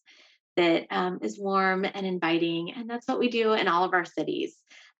space that is warm and inviting. And that's what we do in all of our cities.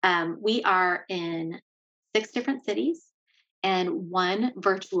 We are in 6 different cities and one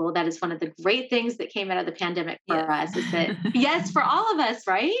virtual. That is one of the great things that came out of the pandemic Yes. for us is that, yes, for all of us,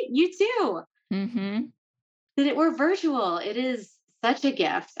 right? You too, Hmm. that we're virtual. It is such a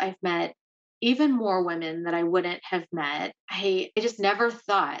gift. I've met even more women that I wouldn't have met. I just never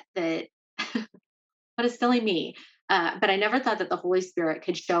thought that, what a silly me. But I never thought that the Holy Spirit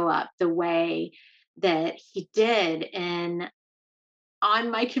could show up the way that He did in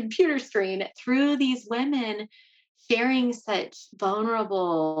on my computer screen through these women sharing such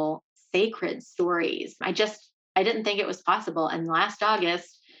vulnerable, sacred stories. I didn't think it was possible. And last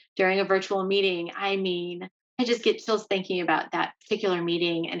August, during a virtual meeting, I mean, I just get chills thinking about that particular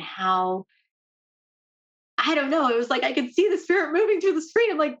meeting and how, I don't know, it was like I could see the spirit moving through the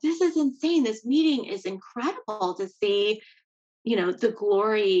screen. I'm like, this is insane. This meeting is incredible to see, the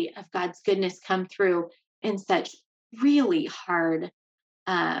glory of God's goodness come through in such really hard,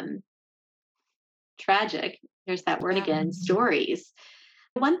 um, tragic, there's that word Yeah. again, stories.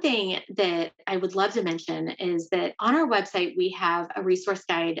 One thing that I would love to mention is that on our website, we have a resource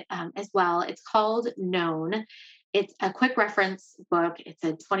guide as well. It's called Known. It's a quick reference book. It's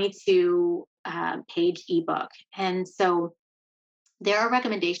a 22 page ebook. And so there are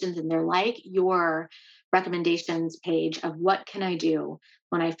recommendations, and they're like your recommendations page of what can I do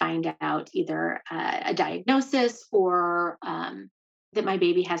when I find out either a diagnosis or that my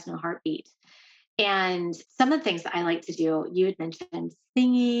baby has no heartbeat. And some of the things that I like to do, you had mentioned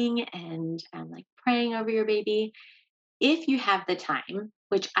singing and like praying over your baby. If you have the time,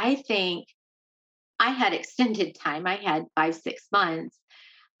 which I think I had extended time, I had 5, 6 months,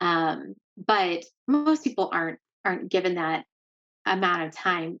 but most people aren't given that amount of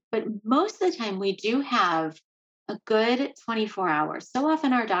time. But most of the time, we do have a good 24 hours. So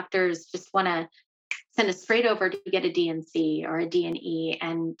often, our doctors just want to send us straight over to get a DNC or a DNE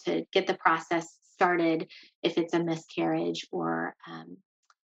and to get the process started if it's a miscarriage or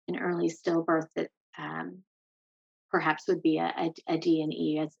an early stillbirth that perhaps would be a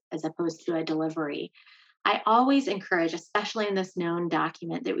D&E as opposed to a delivery. I always encourage, especially in this known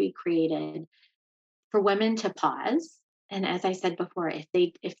document that we created, for women to pause. And as I said before,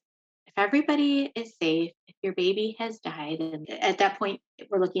 if everybody is safe, if your baby has died, and at that point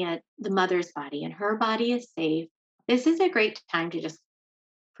we're looking at the mother's body and her body is safe, this is a great time to just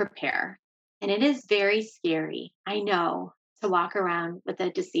prepare. And it is very scary, I know, to walk around with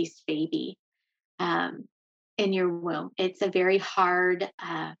a deceased baby um, in your womb. It's a very hard,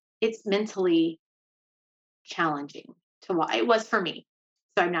 it's mentally challenging to walk. It was for me.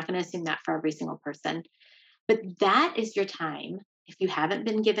 So I'm not going to assume that for every single person. But that is your time, if you haven't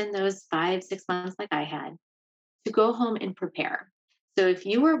been given those 5, 6 months like I had, to go home and prepare. So if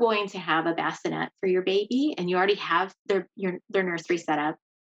you were going to have a bassinet for your baby and you already have their nursery set up,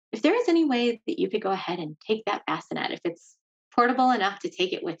 if there is any way that you could go ahead and take that bassinet, if it's portable enough to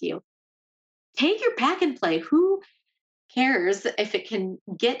take it with you, take your pack and play. Who cares if it can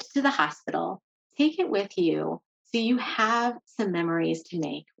get to the hospital? Take it with you so you have some memories to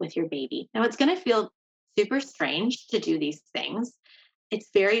make with your baby. Now, it's going to feel super strange to do these things. It's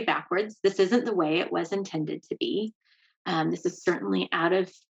very backwards. This isn't the way it was intended to be. This is certainly out of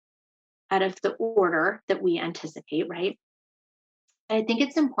the order that we anticipate, right? I think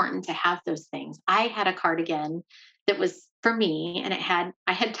it's important to have those things. I had a cardigan that was for me, and I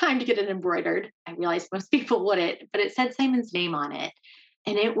had time to get it embroidered. I realized most people wouldn't, but it said Simon's name on it.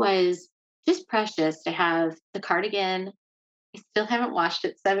 And it was just precious to have the cardigan. I still haven't washed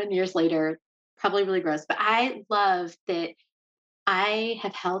it 7 years later. Probably really gross, but I love that I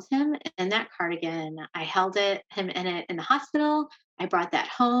have held him in that cardigan. I held him in it in the hospital. I brought that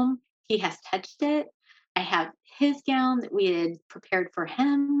home. He has touched it. I have his gown that we had prepared for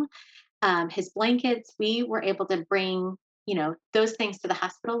him, his blankets. We were able to bring, those things to the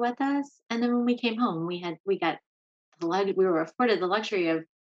hospital with us. And then when we came home, we were afforded the luxury of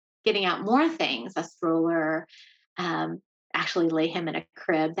getting out more things, a stroller, um, actually lay him in a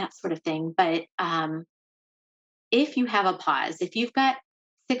crib, that sort of thing. But if you have a pause, if you've got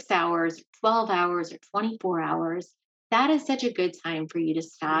 6 hours, 12 hours, or 24 hours, that is such a good time for you to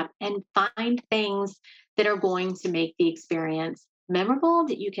stop and find things that are going to make the experience memorable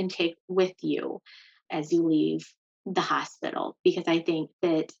that you can take with you as you leave the hospital. Because I think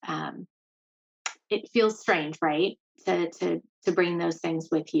that it feels strange, right? To bring those things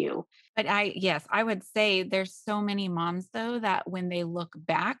with you. But yes, I would say there's so many moms though that when they look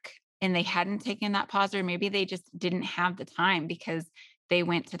back and they hadn't taken that pause, or maybe they just didn't have the time because they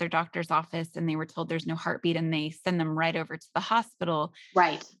went to their doctor's office and they were told there's no heartbeat and they send them right over to the hospital.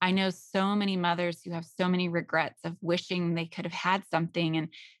 Right. I know so many mothers who have so many regrets of wishing they could have had something. And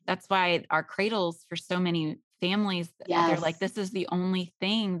that's why our cradles for so many families, they're like, Yes. this is the only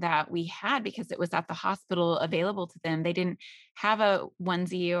thing that we had because it was at the hospital available to them. They didn't have a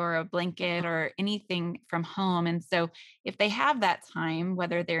onesie or a blanket or anything from home. And so if they have that time,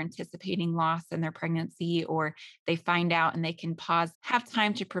 whether they're anticipating loss in their pregnancy or they find out and they can pause, have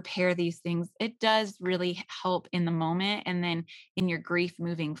time to prepare these things, it does really help in the moment. And then in your grief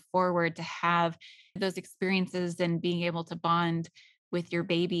moving forward to have those experiences and being able to bond with your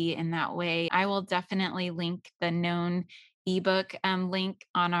baby in that way. I will definitely link the known ebook link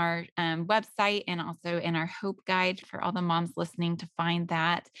on our website and also in our hope guide for all the moms listening to find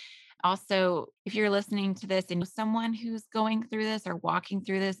that. Also, if you're listening to this and you know someone who's going through this or walking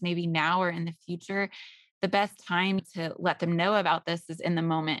through this, maybe now or in the future, the best time to let them know about this is in the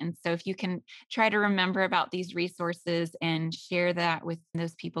moment. And so if you can try to remember about these resources and share that with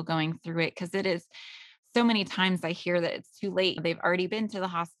those people going through it, because it is so many times I hear that it's too late. They've already been to the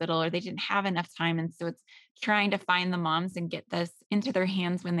hospital or they didn't have enough time. And so it's trying to find the moms and get this into their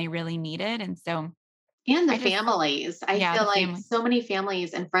hands when they really need it. And so And the I just, families. I yeah, feel the like family. so many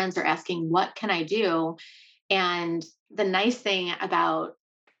families and friends are asking, what can I do? And the nice thing about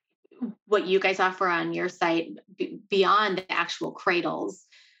what you guys offer on your site, beyond the actual cradles,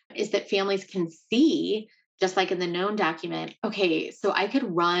 is that families can see, just like in the known document, okay, so I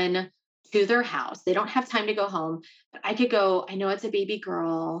could run to their house. They don't have time to go home, but I could go, I know it's a baby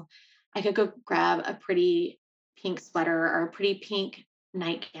girl. I could go grab a pretty pink sweater or a pretty pink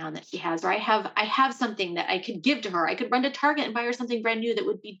nightgown that she has, or I have something that I could give to her. I could run to Target and buy her something brand new that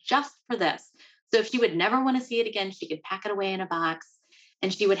would be just for this. So if she would never want to see it again, she could pack it away in a box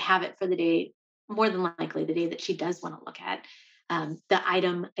and she would have it for the day, more than likely the day that she does want to look at the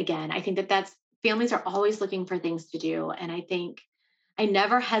item again. I think that's families are always looking for things to do. And I think I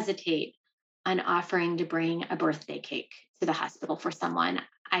never hesitate on offering to bring a birthday cake to the hospital for someone.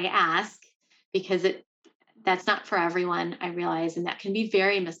 I ask because that's not for everyone, I realize, and that can be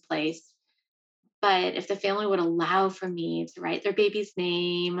very misplaced. But if the family would allow for me to write their baby's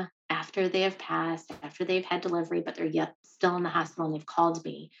name after they have passed, after they've had delivery, but they're yet still in the hospital and they've called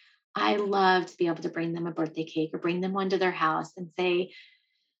me, I love to be able to bring them a birthday cake or bring them one to their house and say,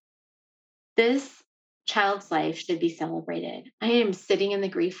 this child's life should be celebrated. I am sitting in the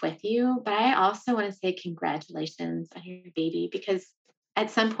grief with you, but I also want to say congratulations on your baby because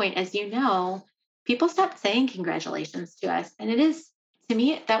at some point, as you know, people stopped saying congratulations to us. And it is, to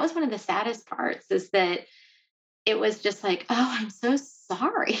me, that was one of the saddest parts is that it was just like, oh, I'm so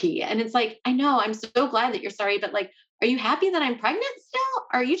sorry. And it's like, I know, I'm so glad that you're sorry, but like, are you happy that I'm pregnant still?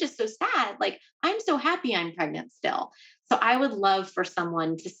 Or are you just so sad? Like, I'm so happy I'm pregnant still. So I would love for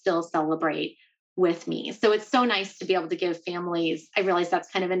someone to still celebrate with me. So it's so nice to be able to give families, I realize that's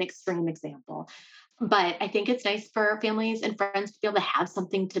kind of an extreme example, but I think it's nice for families and friends to be able to have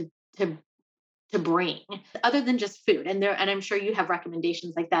something to to bring other than just food. And I'm sure you have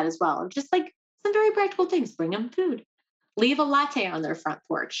recommendations like that as well. Just like some very practical things. Bring them food. Leave a latte on their front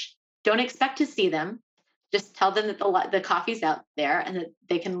porch. Don't expect to see them. Just tell them that the coffee's out there and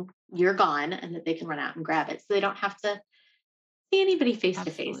that you're gone and that they can run out and grab it. So they don't have to see anybody face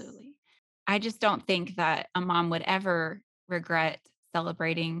to face. Absolutely. I just don't think that a mom would ever regret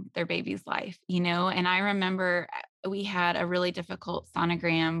celebrating their baby's life, And I remember we had a really difficult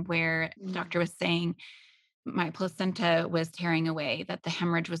sonogram where the Mm. doctor was saying my placenta was tearing away, that the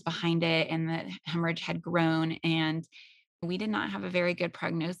hemorrhage was behind it and the hemorrhage had grown. And we did not have a very good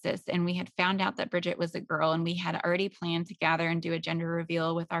prognosis. And we had found out that Bridget was a girl, and we had already planned to gather and do a gender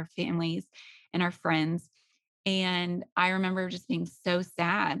reveal with our families and our friends. And I remember just being so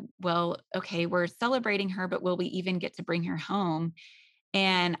sad. Well, okay, we're celebrating her, but will we even get to bring her home?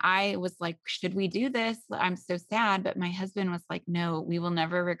 And I was like, should we do this? I'm so sad. But my husband was like, no, we will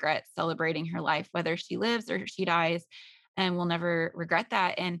never regret celebrating her life, whether she lives or she dies. And we'll never regret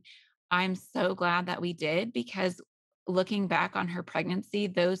that. And I'm so glad that we did because looking back on her pregnancy,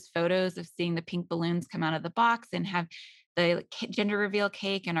 those photos of seeing the pink balloons come out of the box and have the gender reveal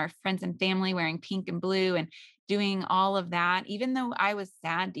cake and our friends and family wearing pink and blue and doing all of that, even though I was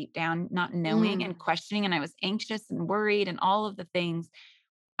sad deep down, not knowing and Mm. questioning, and I was anxious and worried and all of the things,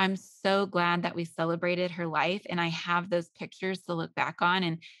 I'm so glad that we celebrated her life, and I have those pictures to look back on,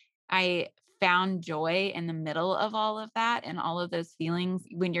 and I found joy in the middle of all of that and all of those feelings.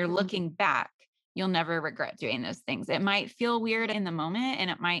 When you're Mm. looking back, you'll never regret doing those things. It might feel weird in the moment, and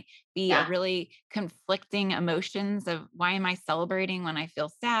it might be a Yeah. really conflicting emotions of, "Why am I celebrating when I feel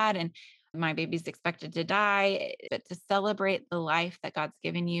sad and my baby's expected to die?" But to celebrate the life that God's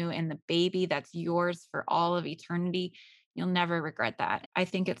given you and the baby that's yours for all of eternity, you'll never regret that. I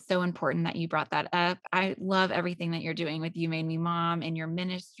think it's so important that you brought that up. I love everything that you're doing with You Made Me Mom and your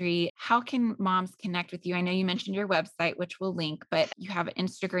ministry. How can moms connect with you? I know you mentioned your website, which we'll link, but you have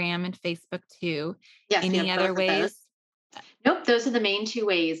Instagram and Facebook too. Yes, we Any have other both of those. ways? Nope, those are the main two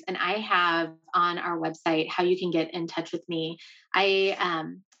ways. And I have on our website how you can get in touch with me. I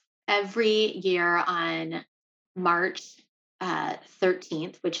every year on March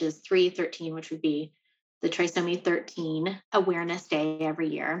 13th, which is 313, which would be the Trisomy 13 Awareness Day every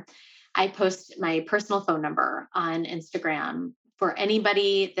year, I post my personal phone number on Instagram for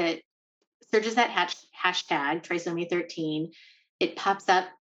anybody that searches that hashtag trisomy 13. It pops up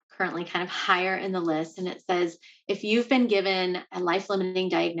currently kind of higher in the list, and it says, if you've been given a life limiting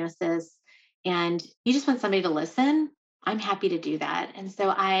diagnosis and you just want somebody to listen, I'm happy to do that. And so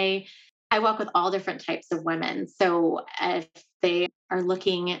I work with all different types of women. So if they are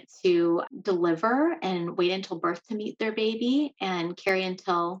looking to deliver and wait until birth to meet their baby and carry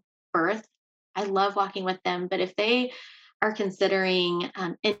until birth, I love walking with them. But if they are considering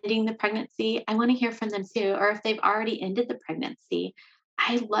ending the pregnancy, I want to hear from them too. Or if they've already ended the pregnancy,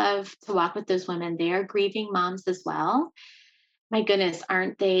 I love to walk with those women. They are grieving moms as well. My goodness,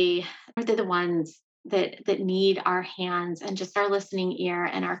 aren't they the ones that need our hands and just our listening ear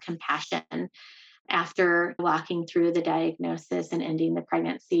and our compassion after walking through the diagnosis and ending the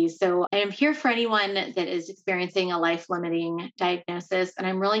pregnancy. So I am here for anyone that is experiencing a life limiting diagnosis. And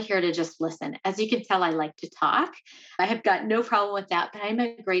I'm really here to just listen. As you can tell, I like to talk. I have got no problem with that, but I'm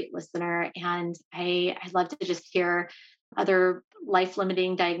a great listener. And I love to just hear other life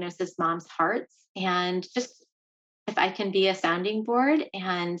limiting diagnosis moms' hearts. And just if I can be a sounding board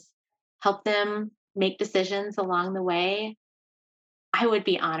and help them make decisions along the way, I would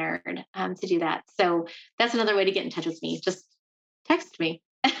be honored to do that. So that's another way to get in touch with me. Just text me.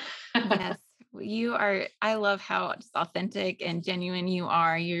 Yes, you are. I love how just authentic and genuine you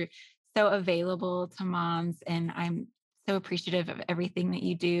are. You're so available to moms, and I'm so appreciative of everything that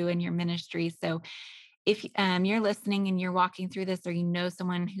you do in your ministry. So If you're listening and you're walking through this, or you know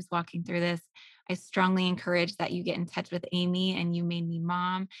someone who's walking through this, I strongly encourage that you get in touch with Amy and You Made Me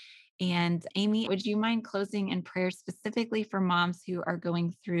Mom. And Amy, would you mind closing in prayer specifically for moms who are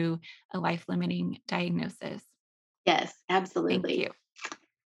going through a life limiting diagnosis? Yes, Thank you. absolutely.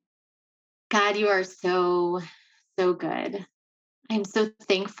 God, you are so, so good. I'm so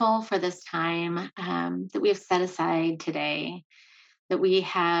thankful for this time that we have set aside today, that we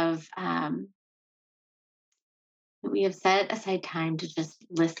have set aside time to just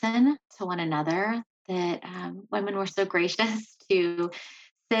listen to one another. That women were so gracious to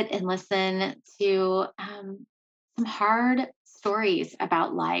sit and listen to some hard stories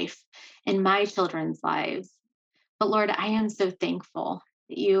about life in my children's lives. But Lord, I am so thankful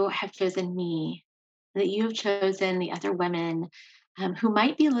that you have chosen me, that you have chosen the other women who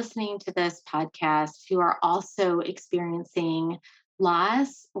might be listening to this podcast who are also experiencing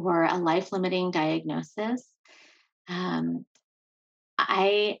loss or a life limiting diagnosis. Um,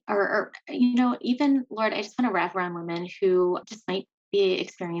 even Lord, I just want to wrap around women who just might be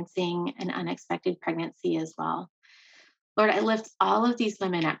experiencing an unexpected pregnancy as well. Lord, I lift all of these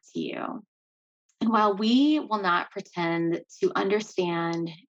women up to you. And while we will not pretend to understand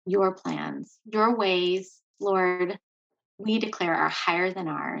your plans, your ways, Lord, we declare are higher than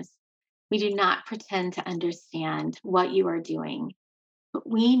ours. We do not pretend to understand what you are doing, but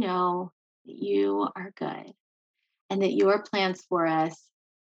we know that you are good and that your plans for us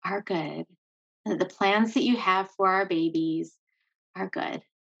are good. And that the plans that you have for our babies are good.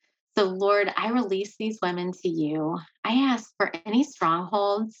 So, Lord, I release these women to you. I ask for any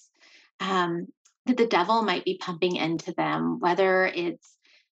strongholds um, that the devil might be pumping into them, whether it's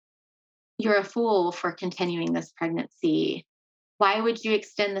you're a fool for continuing this pregnancy. Why would you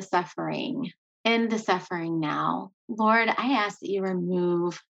extend the suffering? End the suffering now. Lord, I ask that you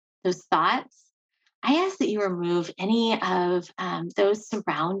remove those thoughts. I ask that you remove any of those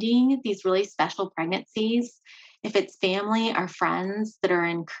surrounding these really special pregnancies. If it's family or friends that are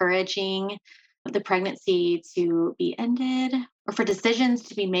encouraging the pregnancy to be ended, or for decisions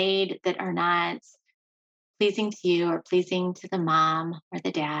to be made that are not pleasing to you or pleasing to the mom or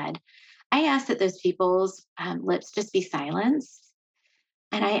the dad, I ask that those people's lips just be silenced.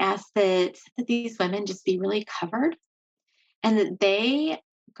 And I ask that these women just be really covered and that they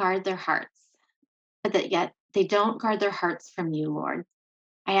guard their hearts, but that yet they don't guard their hearts from you, Lord.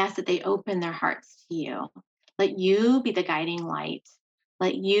 I ask that they open their hearts to you. Let you be the guiding light.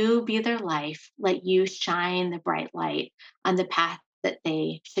 Let you be their life. Let you shine the bright light on the path that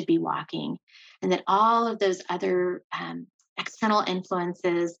they should be walking. And that all of those other external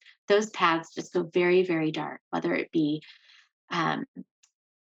influences, those paths just go very, very dark, whether it be um,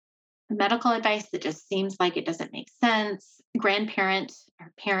 medical advice that just seems like it doesn't make sense, grandparent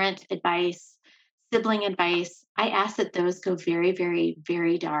or parent advice, sibling advice. I ask that those go very, very,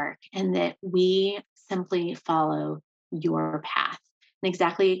 very dark and that we simply follow your path and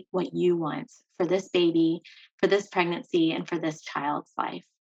exactly what you want for this baby, for this pregnancy, and for this child's life.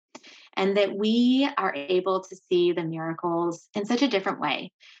 And that we are able to see the miracles in such a different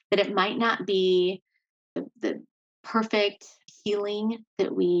way, that it might not be the perfect healing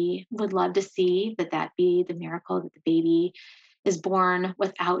that we would love to see, that be the miracle that the baby is born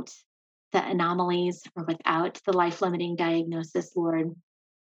without the anomalies or without the life limiting diagnosis, Lord,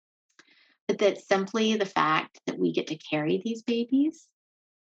 but that simply the fact that we get to carry these babies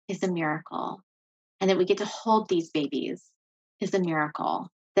is a miracle, and that we get to hold these babies is a miracle.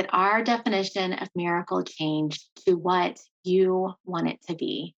 That our definition of miracle changed to what you want it to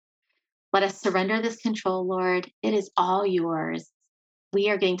be. Let us surrender this control, Lord. It is all yours. We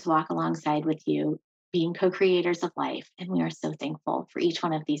are getting to walk alongside with you, being co creators of life. And we are so thankful for each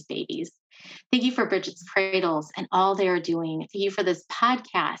one of these babies. Thank you for Bridget's Cradles and all they are doing. Thank you for this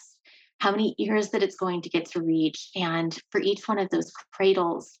podcast, how many ears that it's going to get to reach, and for each one of those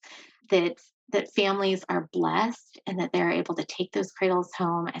cradles that families are blessed and that they're able to take those cradles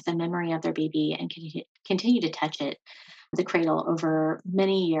home as a memory of their baby and continue to touch it, the cradle, over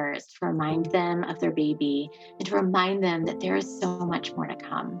many years to remind them of their baby and to remind them that there is so much more to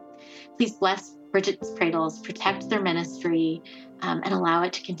come. Please bless Bridget's Cradles, protect their ministry, and allow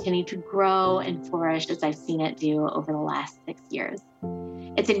it to continue to grow and flourish as I've seen it do over the last 6 years.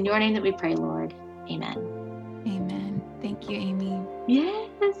 It's in your name that we pray, Lord. Amen. Amen. Thank you, Amy.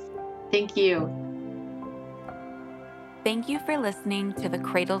 Yes. Thank you. Thank you for listening to the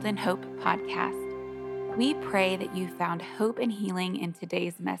Cradled in Hope podcast. We pray that you found hope and healing in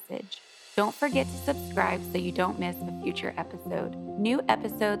today's message. Don't forget to subscribe so you don't miss a future episode. New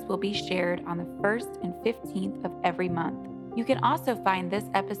episodes will be shared on the 1st and 15th of every month. You can also find this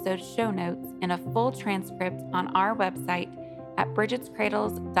episode's show notes and a full transcript on our website at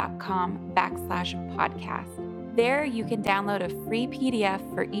bridgetscradles.com/podcast. There you can download a free PDF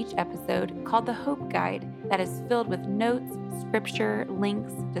for each episode called the Hope Guide that is filled with notes, scripture,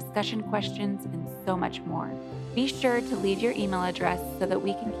 links, discussion questions, and so much more. Be sure to leave your email address so that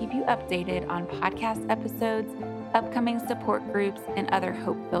we can keep you updated on podcast episodes, upcoming support groups, and other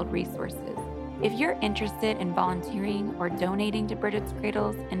hope-filled resources. If you're interested in volunteering or donating to Bridget's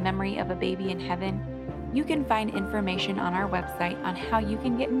Cradles in memory of a baby in heaven, you can find information on our website on how you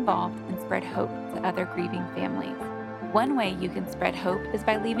can get involved and spread hope to other grieving families. One way you can spread hope is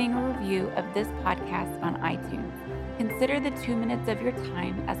by leaving a review of this podcast on iTunes. Consider the 2 minutes of your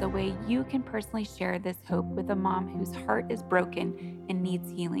time as a way you can personally share this hope with a mom whose heart is broken and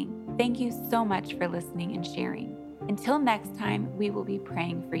needs healing. Thank you so much for listening and sharing. Until next time, we will be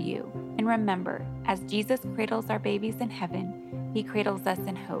praying for you. And remember, as Jesus cradles our babies in heaven, he cradles us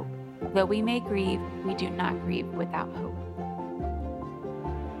in hope. Though we may grieve, we do not grieve without hope.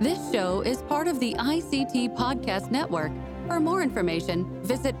 This show is part of the ICT Podcast Network. For more information,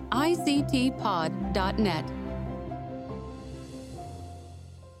 visit ictpod.net.